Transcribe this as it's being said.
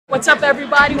What's up,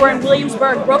 everybody? We're in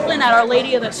Williamsburg, Brooklyn at Our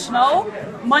Lady of the Snow.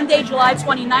 Monday, July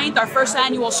 29th, our first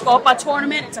annual Scopa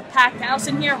Tournament. It's a packed house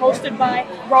in here, hosted by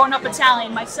Growing Up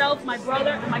Italian. Myself, my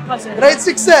brother, and my cousin. Great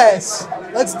success.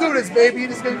 Let's do this, baby.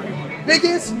 This is going to be the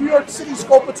biggest New York City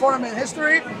Scopa Tournament in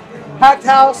history. Packed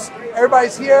house.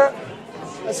 Everybody's here.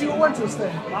 Let's see what wins this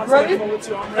thing. Ready? Let's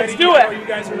do it. You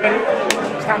guys are ready.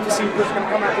 It's time to see who's going to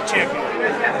come out the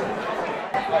champion.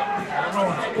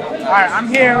 Alright, I'm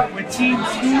here with Team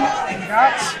Stu and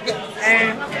Dots,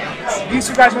 and these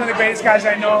two guys are one of the greatest guys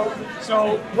I know.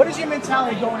 So, what is your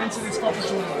mentality going into this Scopa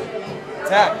tournament?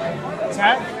 Attack.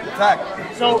 Attack?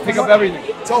 Attack. So, pick up everything.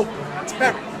 It's over. It's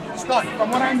buried. It's done.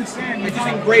 From what I understand, I just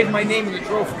engraved my name in the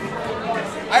trophy.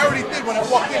 I already did when I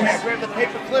walked in. I grabbed the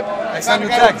paper clip. I signed the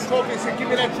text. Trophy. I said, give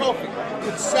me that trophy. I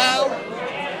put Sal.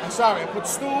 I'm sorry. I put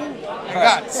Stu and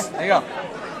Guts. There you go.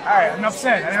 Alright, enough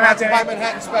said. I didn't have to buy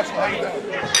Manhattan Special. How you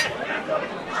doing?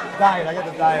 Diet. I got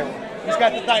the diet one. He's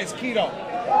got the diet. It's keto.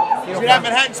 See that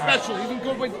Manhattan Special? Even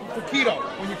good for keto.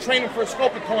 When you're training for a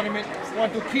Scopa tournament, you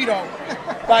want to do keto,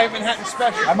 buy a Manhattan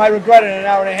Special. I might regret it in an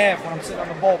hour and a half when I'm sitting on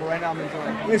the bowl, but right now I'm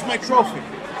enjoying it. Where's my trophy?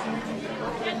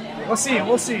 We'll see.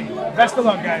 We'll see. Best of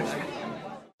luck, guys.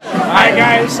 Alright,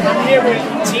 guys. I'm here with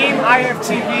Team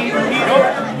IFTV.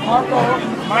 Marco,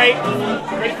 Mike.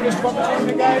 Ready for this Scopa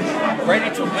tournament, guys? Ready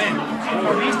to win.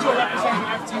 These two are representing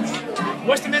FTV.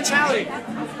 What's the mentality?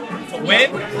 To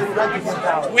win?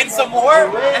 Win some more?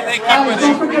 And then keep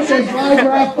winning.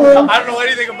 I don't know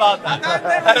anything about that.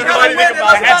 I don't know anything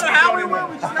about that. How we win,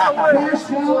 we just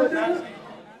gotta win.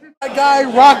 That guy,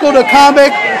 Rocco the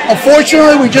comic.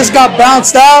 Unfortunately, we just got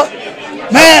bounced out.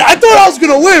 Man, I thought I was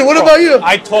gonna win. What about you?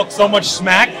 I talk so much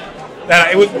smack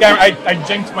that I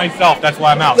jinxed myself. That's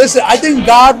why I'm out. Listen, I think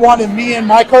God wanted me and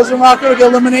my cousin Rocco to get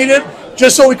eliminated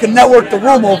just so we can network the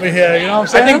room over here. You know what I'm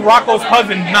saying? I think Rocco's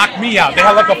cousin knocked me out. They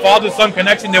had like a father-son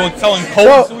connection. They were selling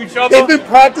codes to each other. They've been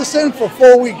practicing for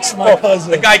 4 weeks, my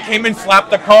cousin. The guy came in, slapped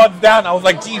the cards down. I was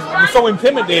like, geez, it was so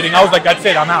intimidating. I was like, that's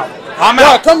it, I'm out. I'm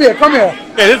out. Come here, come here.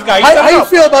 Yeah, this guy. How you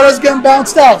feel about us getting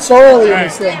bounced out so early in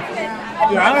this thing?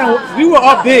 Yeah, I don't know. We were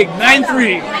up big,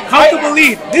 9-3. Comfortable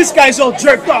lead. This guy's all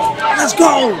jerked up. Let's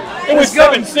go. It was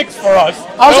 7-6 for us.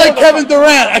 I was like Kevin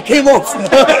Durant. I came off.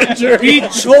 We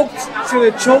choked to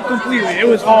the choke completely. It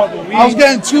was horrible. I was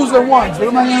getting 2s and 1s. What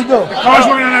am I going to do? The cars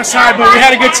weren't on our side, but we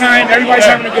had a good time. Everybody's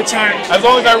having a good time. As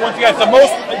long as everyone's together. It's the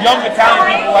most young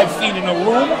Italian people I've seen in a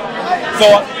room.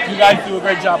 So you guys do a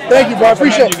great job. Thank you, bro. I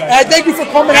appreciate it. And thank you for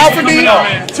coming out for me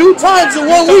 2 times in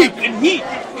 1 week. In heat.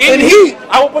 In heat.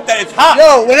 I will put that. It's hot.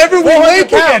 Yo, whenever we wake, it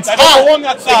gets hot.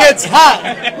 It gets hot.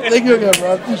 Thank you again,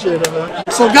 bro. I appreciate it, man.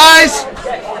 So, guys,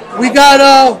 we got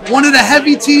one of the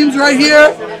heavy teams right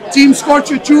here. Team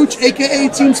Scorciaciucci, a.k.a.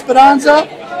 Team Speranza.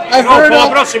 I heard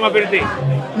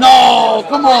No,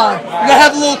 come on. You gotta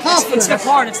have a little confidence. It's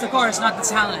the card, it's not the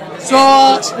talent.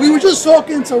 So, we were just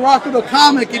talking to Rocco the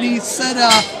comic, and he said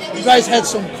you guys had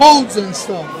some codes and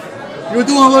stuff. You were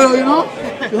doing a little, you know?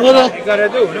 You gotta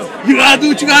do, no? You gotta do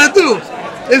what you gotta do.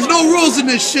 There's no rules in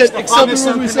this shit except the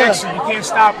rules we said. You can't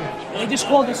stop it. They just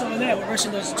called us over there. We're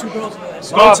versing those 2 girls over there.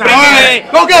 So Go time.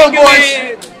 Go get them,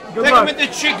 boys. Take them into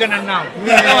chicken now.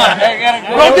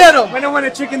 Go get them. When I went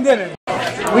to chicken dinner.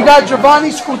 We got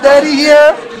Giovanni Scudetti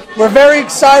here. We're very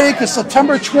excited because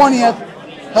September 20th,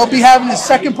 he'll be having his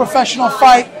second professional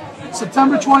fight.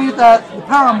 September 20th at the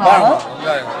Paramount.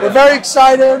 Right? We're very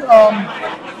excited.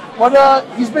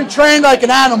 He's been trained like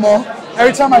an animal.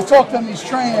 Every time I talk to him, he's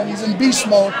trained. He's in beast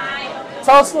mode.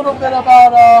 Tell us a little bit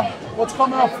about what's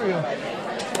coming up for you.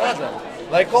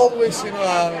 Like always, you know,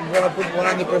 I'm going to put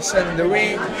 100% in the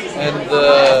ring, and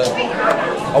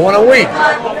I want to win.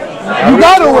 You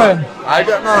got to win.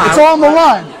 It's all on the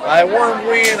line. I want to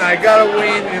win, I got to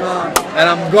win, you know, and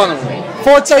I'm going to win.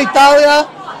 Forza Italia,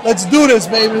 let's do this,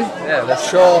 baby. Yeah, let's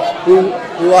show who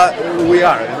we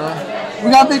are, you know. We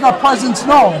got to make our presence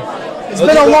known. It's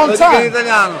been a long time.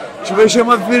 Ci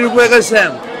facciamo vedere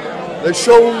sempre. Let's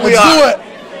show who we are. Let's do it.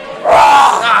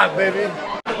 Baby.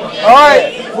 All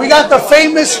right, we got the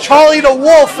famous Charlie the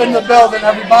Wolf in the building,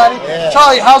 everybody. Yeah.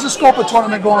 Charlie, how's the Scopa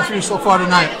tournament going for you so far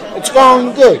tonight? It's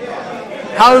going good.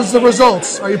 How's the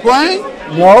results? Are you playing?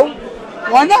 No.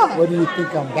 Why not? What do you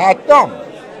think, I'm that dumb?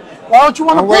 Why don't you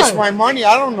want to play? I waste my money,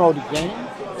 I don't know the game.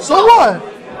 So what?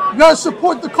 You got to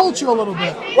support the culture a little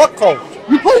bit. What culture?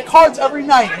 You play cards every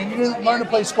night and you didn't learn to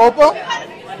play Scopa?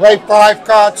 Play 5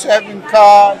 cards, 7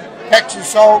 cards,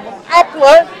 Texas Hold'em. I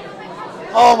play.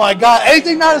 Oh my God!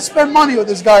 Anything not to spend money with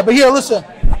this guy. But here, listen.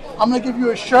 I'm gonna give you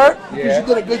a shirt because you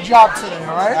did a good job today.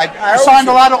 All right. I you signed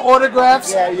a lot of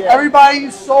autographs. Yeah, yeah.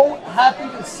 Everybody's so happy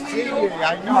to see you.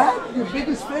 I know. Your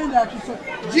biggest fan actually. So,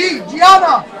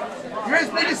 Gianna. You're his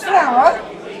biggest fan, right?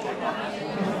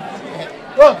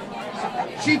 Look,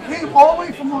 she came all the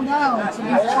way from Long Island to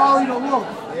meet Charlie the Wolf.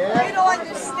 Yeah. You don't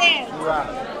understand.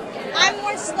 I'm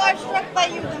more starstruck by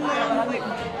you than my own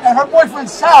boyfriend. And her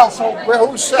boyfriend's Sal, so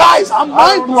who's Sal? guys, I'm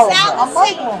mind blown. Sal I'm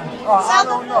mind blown. I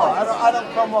don't know. I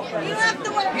don't come up with You have to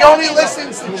He only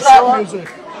listens to trap music.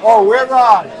 Oh, we're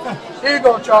on. Here you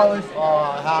go, Charlie.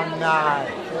 Oh, how nice.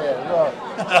 Yeah, look.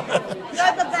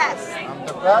 You're the best. I'm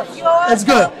the best? You're That's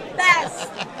good. the best.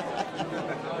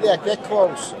 Yeah, get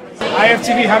close.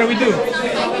 IFTV, how do we do?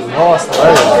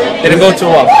 Didn't go too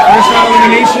well. First round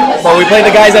elimination. But we played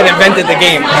the guys that invented the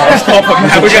game.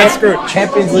 We got screwed.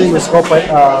 Champions League with Scopa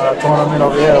Tournament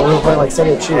over here. We were playing like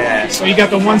Serie C. Yeah. So you got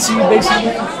the 1 seed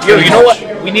basically? Yo, you know what?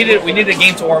 We needed a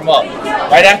game to warm up.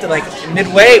 Right after, like,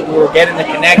 midway, we were getting the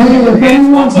connection.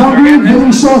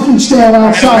 Billy Sausage Tail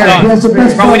outside.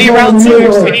 Bro, we need round two.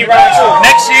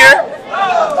 Next year,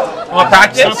 we'll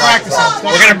practice.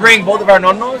 We're going to bring both of our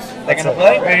nonnos. They're going to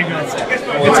play. Very good.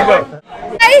 Good to go.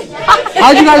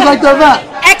 How'd you guys like the event?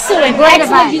 Excellent,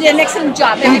 excellent. You did an excellent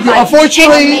job. Thank you.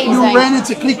 Unfortunately, you ran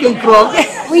into Click and Crook.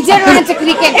 We did run into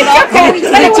Click and Crook. But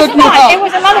it was took you fun. out. It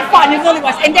was a lot of fun. It really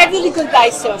was. And they're really good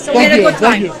guys too. So we had a good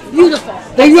time. Beautiful.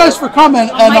 Thank you guys for coming.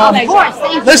 And Of course.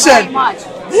 Thank you listen, very much.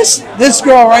 this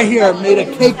girl right here made a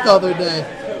cake the other day.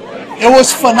 It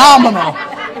was phenomenal.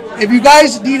 If you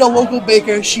guys need a local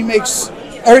baker, she makes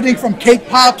everything from cake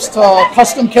pops to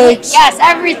custom cakes. Yes,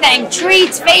 everything.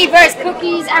 Treats, favors,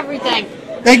 cookies, everything.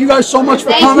 Thank you guys so much for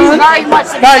Thank coming. you very much.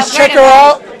 Guys, check her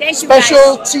out. Thank you, guys.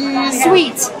 Specialties.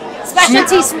 Sweets.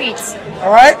 Specialty sweets.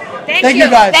 All right? Thank you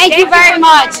guys. Thank you very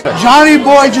much. Johnny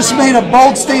Boy just made a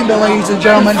bold statement, ladies and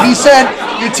gentlemen. He said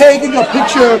you're taking a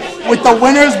picture with the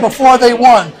winners before they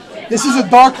won. This is a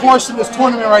dark horse in this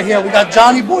tournament right here. We got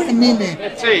Johnny Boy and Mimi.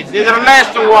 That's it. They're the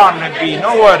last one, maybe.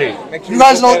 No worry. You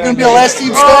guys are going to be the last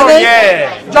team standing? Oh,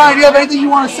 yeah. Johnny, do you have anything you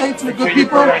want to say to the good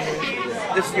people?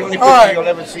 This is the only All picture right. you'll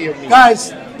ever see of me.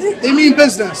 Guys, they mean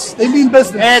business. They mean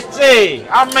business. That's it.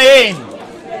 I'm in.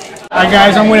 All right,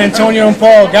 guys, I'm with Antonio and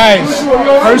Paul. Guys,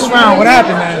 first round, what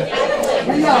happened, man?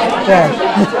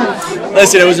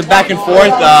 Listen, it was a back and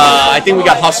forth. I think we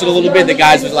got hustled a little bit. The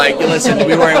guys was like, listen,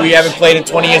 we haven't played in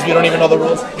 20 years. We don't even know the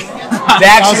rules. They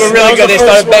actually were really good. They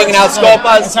started banging out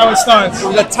Scopas. That's how it starts. It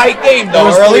was a tight game, It though.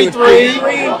 was Early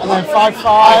 3-3, and then 5-5,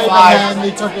 and then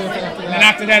they took it after And then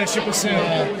after that, it shook us in.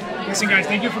 Listen, guys,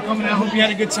 thank you for coming out. Hope you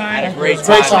had a good time. Had a great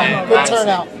Great time. time. Good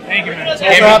turnout. Thank you, man.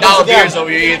 Can't be dollar beers over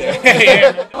here either.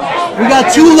 We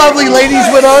got two lovely ladies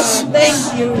with us.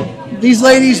 Thank you. These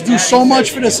ladies do so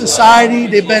much for the society.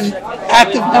 They've been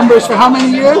active members for how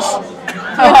many years?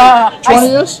 20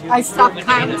 years? I stopped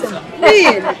counting.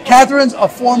 Catherine's a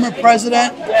former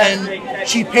president, and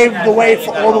she paved the way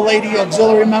for all the lady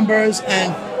auxiliary members.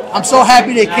 And I'm so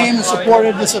happy they came and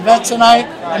supported this event tonight.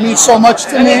 It means so much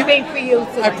to me. Anything for you.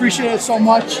 I appreciate it so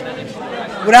much.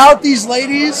 Without these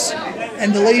ladies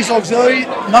and the ladies auxiliary,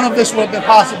 none of this would have been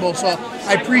possible. So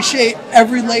I appreciate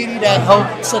every lady that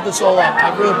helped set this all up.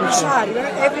 I really appreciate it.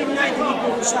 Every night we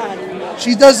do the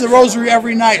She does the rosary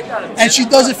every night, and she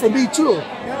does it for me too.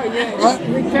 Right?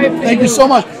 Thank you so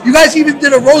much. You guys even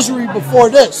did a rosary before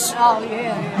this. Oh,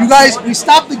 yeah. You guys, we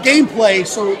stopped the gameplay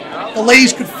so the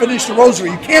ladies could finish the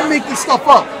rosary. You can't make this stuff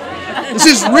up. This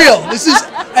is real. This is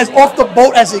as off the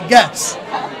boat as it gets.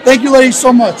 Thank you, ladies,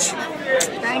 so much.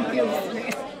 Thank you.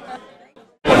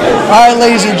 All right,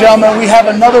 ladies and gentlemen, we have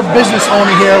another business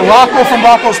owner here, Rocco from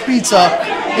Rocco's Pizza.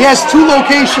 He has two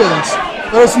locations.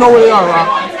 Let us know where they are,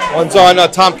 Rocco. One's on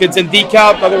Tompkins and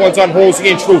DeKalb, the other one's on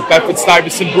Holsey and Truth,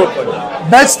 Bedford-Stuyvesant, Brooklyn.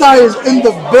 Bed-Stuy is in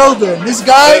the building. This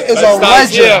guy is a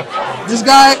Bed-Stuy's legend. This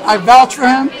guy, I vouch for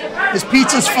him. His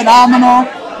pizza's phenomenal.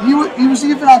 He was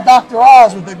even on Dr.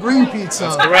 Oz with the green pizza.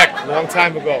 That's correct, a long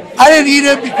time ago. I didn't eat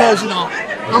it because,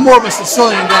 I'm more of a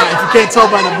Sicilian guy, if you can't tell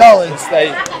by the belly.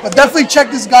 But definitely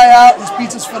check this guy out. His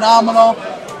pizza's phenomenal.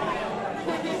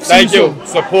 Thank you.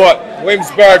 Support.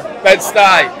 Williamsburg,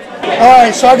 Bed-Stuy. All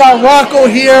right, so I got Rocco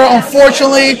here.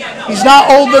 Unfortunately, he's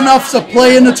not old enough to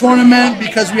play in the tournament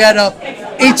because we had a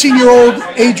 18-year-old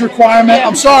age requirement.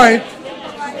 I'm sorry.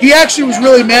 He actually was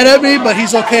really mad at me, but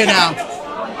he's okay now.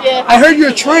 Yeah. I heard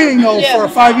you're training, though, for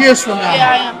 5 years from now.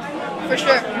 Yeah, I am. For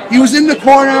sure. He was in the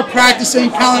corner practicing,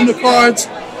 counting the cards.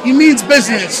 He means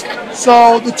business.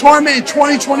 So the tournament in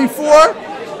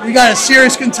 2024, we got a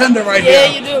serious contender right here.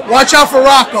 Yeah, you do. Watch out for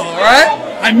Rocco, all right?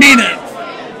 I mean it.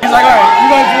 He's like, all right, you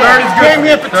guys Came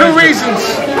here for two reasons.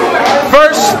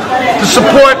 First, to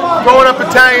support Growing Up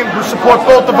Italian, who support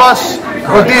both of us,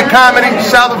 Rodea Comedy,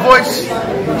 Sal the Voice.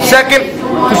 Second,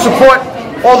 to support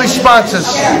all these sponsors,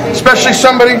 especially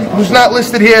somebody who's not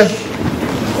listed here.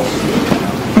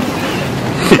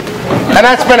 And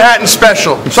that's Manhattan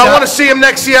Special. So I want to see him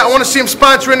next year. I want to see him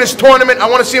sponsoring this tournament. I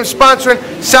want to see him sponsoring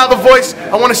Sal the Voice.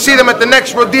 I want to see them at the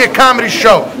next Rodea Comedy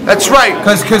Show. That's right.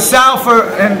 Because Sal,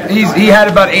 he had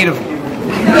about 8 of them.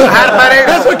 I had about 8 of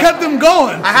them. That's what kept him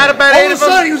going. I had about 8 of them.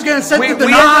 All of a sudden, he was getting sent to the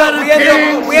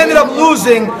We ended up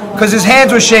losing because his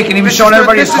hands were shaking. He was showing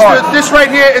everybody his heart. This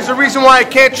right here is the reason why I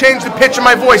can't change the pitch of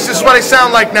my voice. This is what I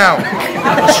sound like now.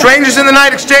 Strangers in the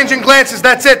night exchanging glances.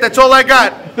 That's it. That's all I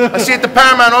got. I'll see you at the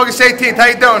Paramount August 18th. How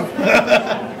you doing?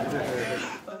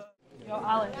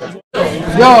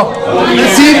 Yo,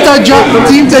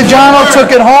 Team Tajano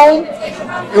took it home.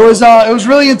 It was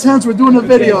really intense. We're doing a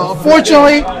video.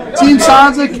 Unfortunately, Team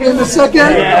Sansa came in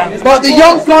second, but the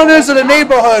young gunners of the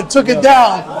neighborhood took it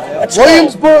down.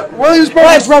 Williamsburg is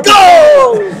represented.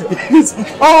 Go!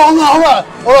 Hold on.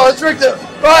 Let's drink it.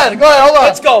 Go ahead, hold on.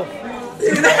 Let's go.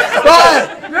 Go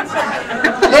ahead.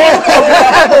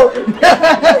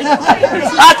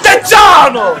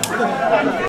 Attenzione!